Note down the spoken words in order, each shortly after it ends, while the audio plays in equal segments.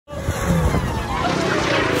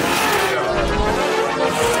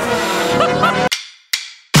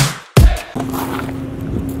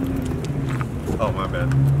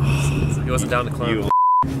He wasn't down to climb.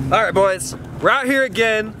 All right, boys, we're out here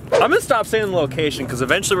again. I'm gonna stop saying the location because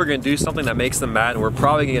eventually we're gonna do something that makes them mad and we're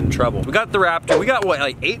probably gonna get in trouble. We got the Raptor. We got what,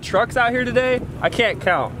 like 8 trucks out here today? I can't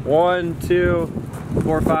count. 1, 2,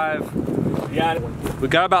 4, 5. Yeah, we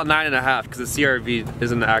got about 9.5 because the CR-V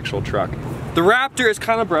isn't the actual truck. The Raptor is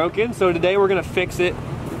kind of broken, so today we're gonna fix it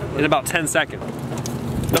in about 10 seconds.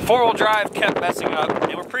 The 4-wheel drive kept messing up,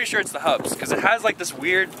 and we're pretty sure it's the hubs, because it has like this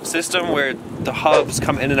weird system where the hubs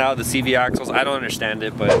come in and out of the CV axles. I don't understand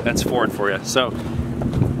it, but that's Ford for you. So,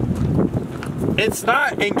 it's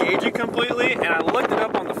not engaging completely, and I looked it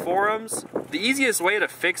up on the forums. The easiest way to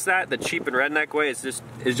fix that, the cheap and redneck way, is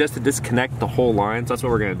just to disconnect the whole line, so that's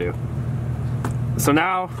what we're gonna do. So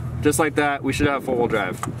now, just like that, we should have 4-wheel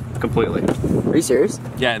drive completely. Are you serious?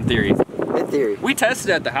 Yeah, in theory. In theory. We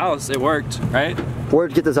tested it at the house, it worked, right?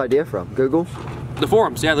 Where'd you get this idea from? Google? The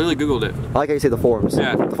forums, yeah, I literally Googled it. I like how you say the forums.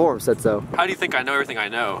 Yeah. The forums said so. How do you think I know everything I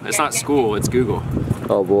know? It's not school, it's Google.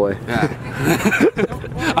 Oh boy.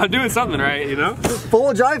 Yeah. I'm doing something right, you know?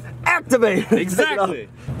 4-wheel drive, activate! Exactly.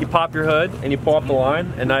 You pop your hood and you pull up the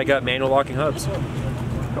line, and now you got manual locking hubs.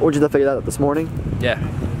 Where'd you figure that out this morning? Yeah.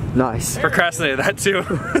 Nice. Procrastinated that too.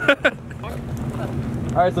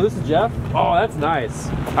 All right, so this is Jeff. Oh, that's nice.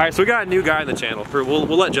 All right, so we got a new guy on the channel. We'll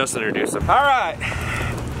let Justin introduce him. All right.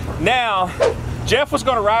 Now, Jeff was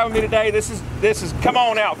going to ride with me today. This is. Come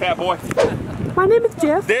on out, fat boy. My name is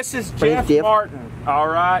Jeff. This is Jeff Martin. All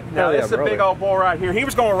right. Now yeah, this is a big old boy right here. He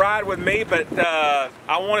was going to ride with me, but I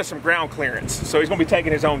wanted some ground clearance, so he's going to be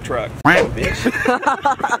taking his own truck.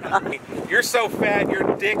 You're so fat,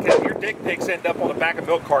 your dick pics end up on the back of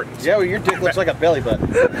milk cartons. Yeah, well, your dick looks like a belly button.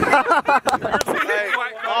 Hey,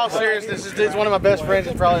 all seriousness, this is one of my best friends.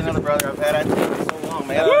 It's probably another brother I've had. I've known him so long,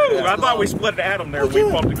 man. Woo! I thought we split an atom there. We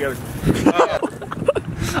bumped together.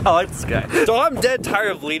 I like this guy. So I'm dead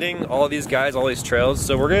tired of leading all these guys, all these trails.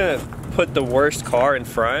 So we're gonna put the worst car in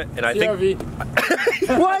front, and I think.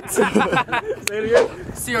 What? Say it again.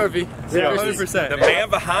 CR-V. Yeah, 100%. The man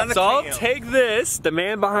behind the cam. So I'll cam. take this. The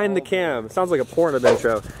man behind the cam. Sounds like a porn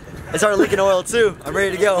intro. I started leaking oil too. I'm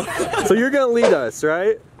ready to go. So you're gonna lead us,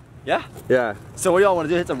 right? Yeah. Yeah. So what do y'all want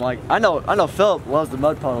to do? Hit some like I know Philip loves the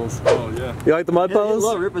mud puddles. Oh yeah. You like the mud puddles? I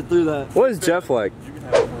love ripping through that. What is Jeff like?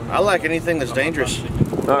 I like anything that's dangerous.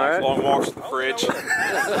 All right. Long walks to the fridge.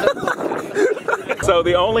 So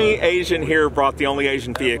the only Asian here brought the only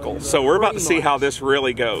Asian vehicle. So we're about to see how this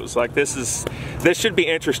really goes. Like this should be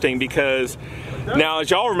interesting because now,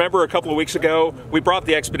 as y'all remember, a couple of weeks ago, we brought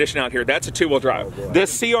the Expedition out here. That's a 2-wheel drive.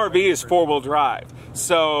 This CR-V is 4-wheel drive.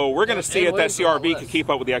 So we're going to see if that CR-V can keep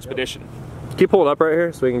up with the Expedition. Can you pull it up right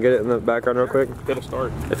here so we can get it in the background real quick? It'll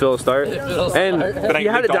start. It'll start? And you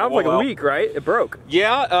had it down for like a week, right? It broke.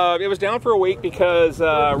 Yeah, it was down for a week because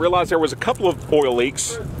I realized there was a couple of oil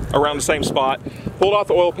leaks around the same spot. Pulled off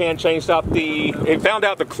the oil pan, changed out it found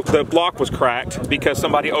out the block was cracked because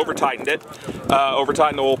somebody over-tightened it,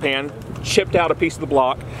 over-tightened the oil pan, chipped out a piece of the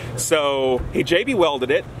block. So he JB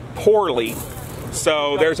welded it poorly.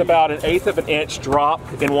 So there's about 1/8 of an inch drop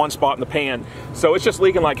in one spot in the pan. So it's just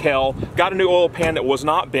leaking like hell. Got a new oil pan that was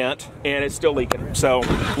not bent, and it's still leaking. So we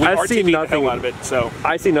RTV'd the hell out of it. So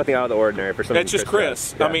I see nothing out of the ordinary for some reason. It's just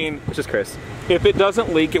Chris. Yeah. I mean, it's just Chris. If it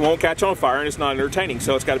doesn't leak, it won't catch on fire, and it's not entertaining.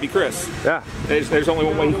 So it's got to be Chris. Yeah. There's only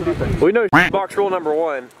one way you can do things. We know box rule number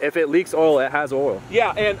 1: if it leaks oil, it has oil.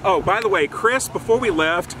 Yeah, and oh, by the way, Chris, before we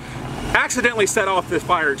left, accidentally set off the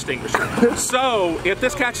fire extinguisher. So if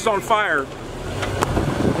this catches on fire,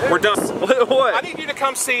 we're done. What? I need you to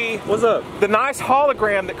come see What's up? the nice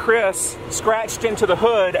hologram that Chris scratched into the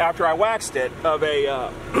hood after I waxed it of a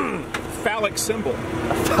phallic symbol.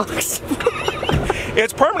 Phallic symbol?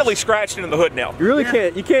 It's permanently scratched into the hood now. You really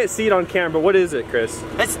can't see it on camera, but what is it, Chris?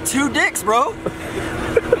 It's 2 dicks, bro.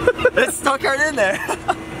 It's stuck right in there.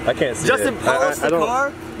 I can't see Justin it. polished the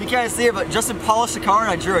car. You can't see it, but Justin polished the car and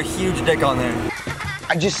I drew a huge dick on there.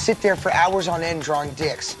 I just sit there for hours on end drawing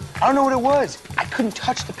dicks. I don't know what it was. I couldn't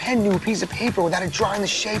touch the pen to a piece of paper without it drawing the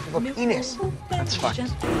shape of a penis. That's fine.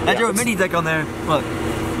 I drew a mini dick on there. Look.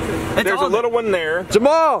 There's a little one there.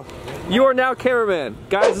 Jamal! You are now cameraman.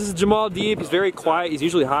 Guys, this is Jamal Deep. He's very quiet. He's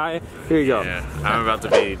usually high. Here you go. Yeah, I'm about to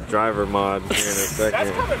be driver mod here in a second.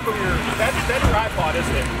 That's coming from that's your iPod,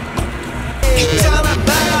 isn't it?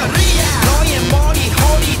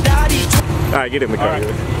 Alright, get in the car. Right.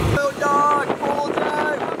 Road dog, full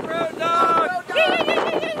time. Road dog.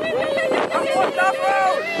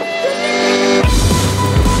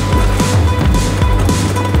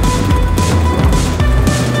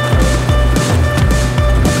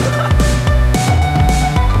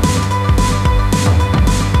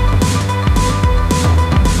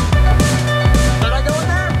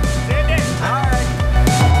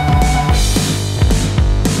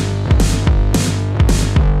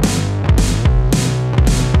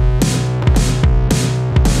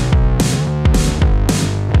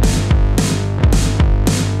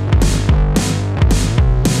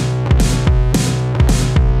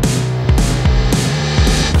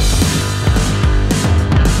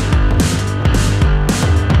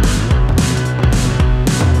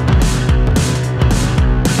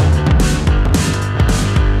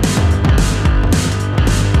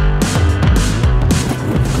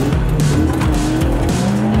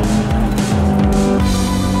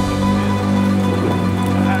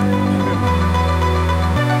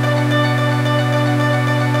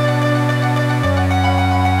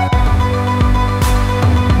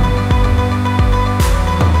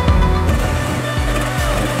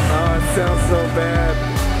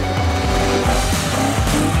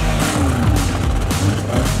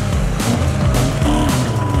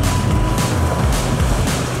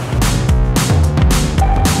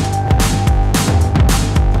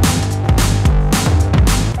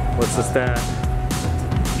 that?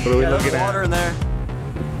 What are we looking at? Water in there.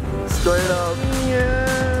 Straight up.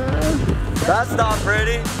 Yeah. That's not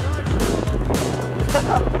pretty.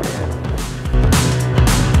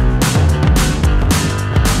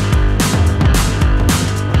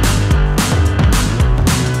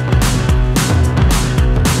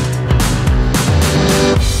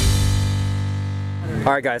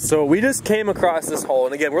 All right, guys, so we just came across this hole,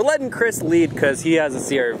 and again, we're letting Chris lead because he has a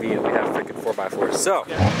CRV and we have freaking 4x4s. So,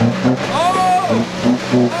 oh!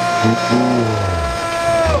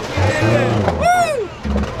 Woo!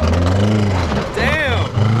 Damn!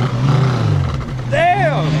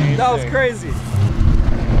 Damn! That was crazy.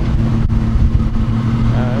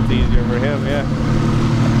 That's easier for him, yeah.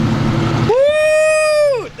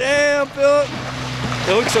 Woo! Damn, Philip!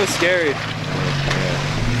 It looks so scary.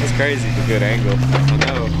 That's crazy. It's a good angle. I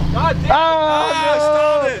know. God damn it! Oh, I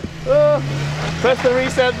stalled it! Press the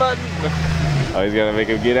reset button. Oh, he's gonna make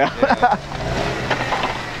him get out. Yeah.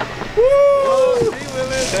 Woo!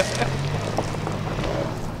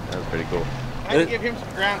 That was pretty cool. I had to give him some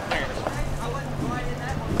ground clearance.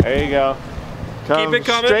 There you go. Keep it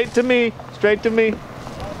coming. Straight to me. Straight to me.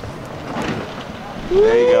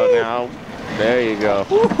 There you go now. There you go.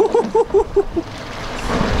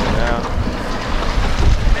 Now.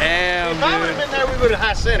 Damn, If I would have dude. been there, we would have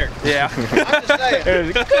high centered. Yeah. I'm just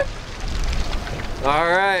saying. All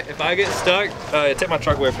right. If I get stuck, take my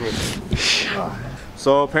truck away from me.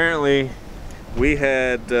 So apparently, we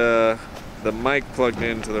had the mic plugged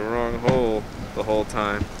into the wrong hole the whole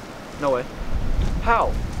time. No way.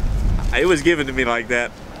 How? It was given to me like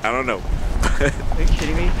that. I don't know. Are you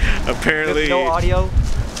kidding me? Apparently, There's no audio. I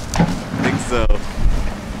think so.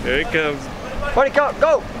 Here it comes. Where'd it go?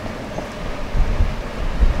 Go!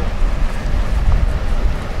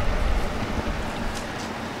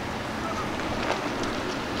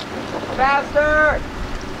 Faster!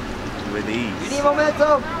 With You ease. need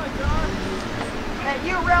momentum! And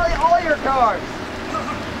you rally all your cars!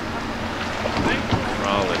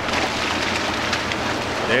 Rolling.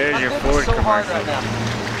 There's I'm your doing Ford so hard commercial. right now.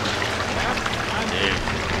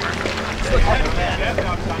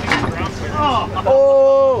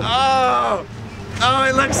 Oh! Oh,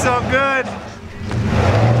 it looks so good!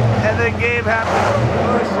 And then Gabe happened to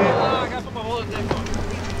push it.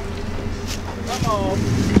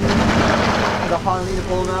 The Honda need to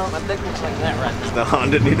pull them out. My dick looks like that right now. The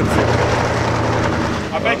Honda need to pull.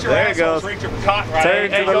 I bet your There it asshole's goes. reaching for cotton right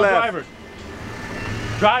Turn now. to the left.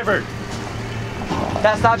 Driver.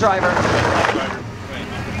 That's not driver.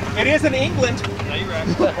 It is in England.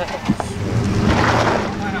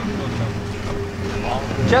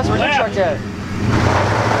 Jess, where's your truck at?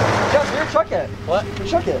 Jess, where's your truck at? What?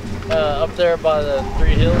 Where's your truck at? Up there by the 3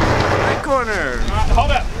 hills. Right corner.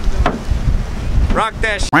 Hold up. Rock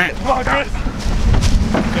that shit. Come on, Chris.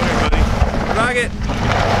 Come here, buddy. Rock it.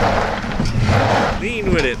 Lean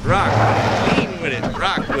with it. Rock. Lean with it.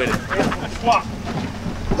 Rock with it. Swap.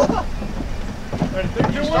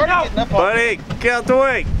 Buddy, get out the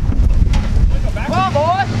way. Come on,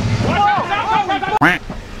 boy!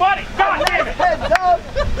 Buddy, God damn it. Head down!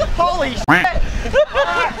 Holy shit!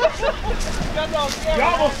 You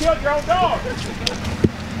almost killed your own dog.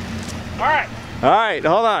 All right. All right,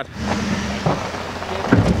 hold on.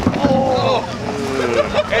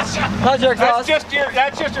 How's your That's exhaust? just your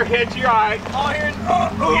head to your eye.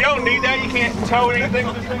 You don't need that. You can't tow anything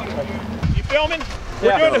with this thing. You filming?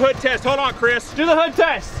 We're doing the hood test. Hold on, Chris. Do the hood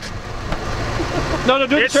test. No,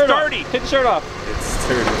 do It's the shirt sturdy. off. Take the shirt off. It's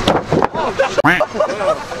sturdy.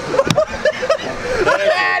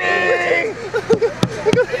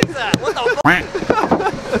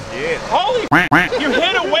 Yeah. Holy you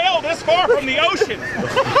hit a whale this far from the ocean.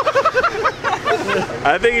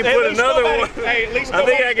 I think he put another one. Hey, at least I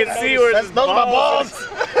think I can see where his Those are my balls.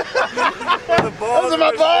 The balls Those are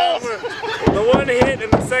my balls. The one hit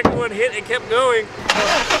and the second one hit and kept going.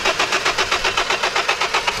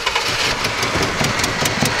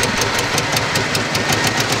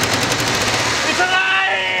 It's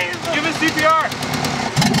alive! Give it CPR.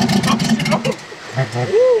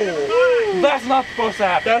 That's not supposed to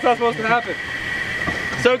happen. That's not supposed to happen.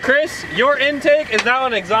 So, Chris, your intake is now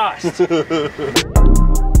an exhaust. Turn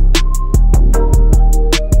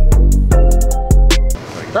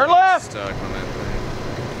left.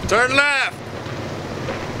 Turn left.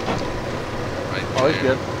 Right Oh, he's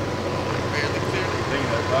good.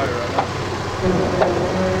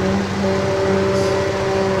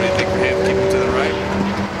 What do you think for him? Keep him to the right.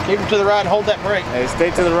 Keep him to the right and hold that brake. Hey,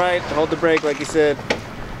 stay to the right. Hold the brake like you said.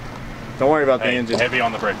 Don't worry about the engine. Heavy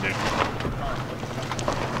on the brake, dude. I'm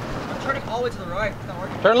turning all the way to the right. It's not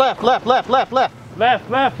working. Turn left, left, left, left, left.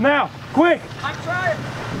 Left, now, quick. I'm trying.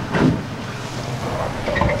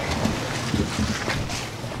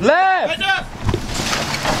 Left!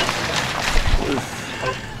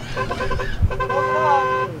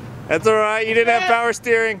 That's all right. You didn't have power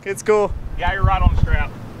steering. It's cool. Yeah, you're right on the strap.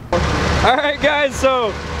 All right, guys.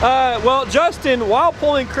 So, well, Justin, while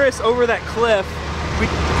pulling Chris over that cliff, we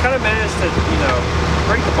kind of managed to, you know,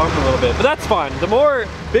 break the bumper a little bit, but that's fine. The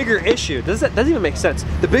bigger issue, doesn't even make sense.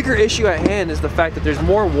 The bigger issue at hand is the fact that there's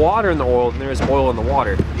more water in the oil than there is oil in the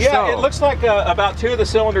water. Yeah, so, it looks like about 2 of the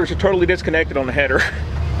cylinders are totally disconnected on the header.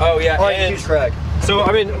 Oh yeah, Oh, and huge crack. So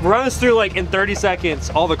I mean, run us through like in 30 seconds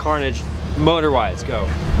all the carnage, motor-wise. Go.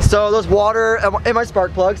 So there's water in my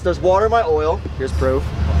spark plugs. There's water in my oil. Here's proof.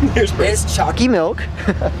 Here's proof. It's chalky milk.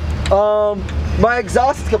 My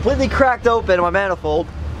exhaust is completely cracked open in my manifold.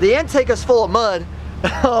 The intake is full of mud.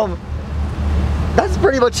 That's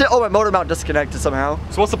pretty much it. Oh, my motor mount disconnected somehow.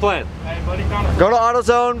 So what's the plan? Hey, buddy, found a Go to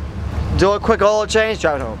AutoZone, do a quick oil change,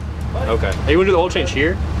 drive it home. Okay. Are you gonna do the oil change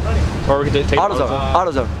here? Or we can take AutoZone.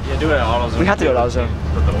 AutoZone. Yeah, do it at AutoZone. We have to go to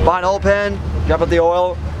AutoZone. Buy an oil pan, grab up the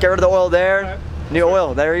oil, get rid of the oil there. New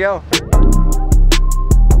oil. There you go.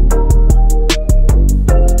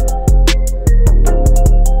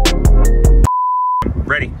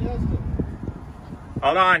 Ready.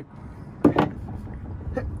 Hold on.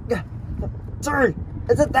 Sorry,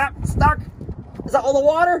 is it that stuck? Is that all the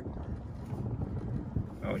water?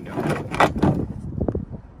 Oh no.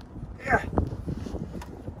 Yeah.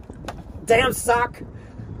 Damn sock.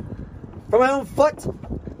 From my own foot.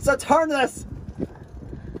 So turn this.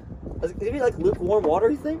 Is it gonna be like lukewarm water,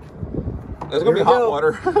 you think? It's gonna be hot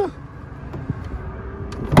water.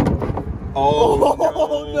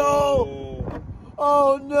 Oh no!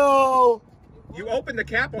 Oh no! You opened the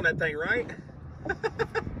cap on that thing, right?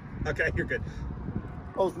 Okay, you're good.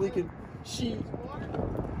 Oh, it's leaking. Sheet.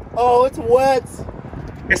 Oh, it's wet.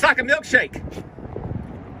 It's like a milkshake.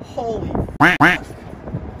 Holy.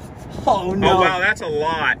 Oh no. Oh wow, that's a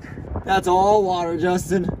lot. That's all water,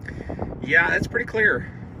 Justin. Yeah, that's pretty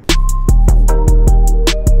clear.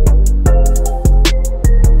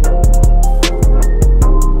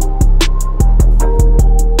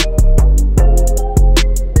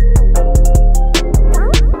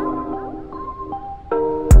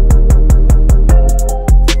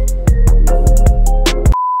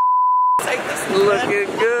 Looking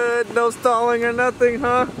good. No stalling or nothing,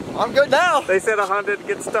 huh? I'm good now. They said a Honda would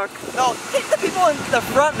get stuck. No, the people in the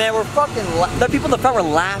front, man, were fucking. The people in the front were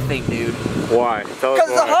laughing, dude. Why? Tell us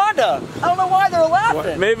Because it's a why. Honda. I don't know why they were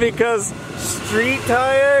laughing. Maybe because street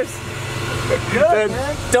tires Good,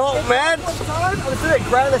 man. don't match. One time, I was sitting there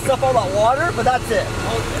grabbing this stuff all that water, but that's it.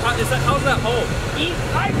 How's that hole?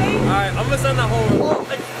 Alright, I'm gonna send that hole. Oh,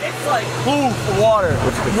 it's like poof water.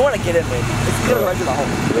 You want to get in, man. It's gonna run through the hole.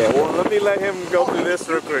 Yeah, well, let me let him go through this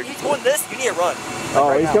real quick. He's going this, you need to run.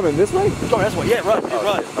 Oh, he's coming this way? He's going this way. Yeah, run.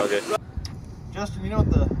 Run. Okay. Justin, you know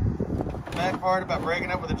what the bad part about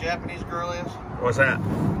breaking up with a Japanese girl is? What's that?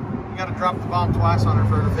 You gotta drop the bomb twice on her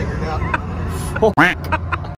for her to figure it out.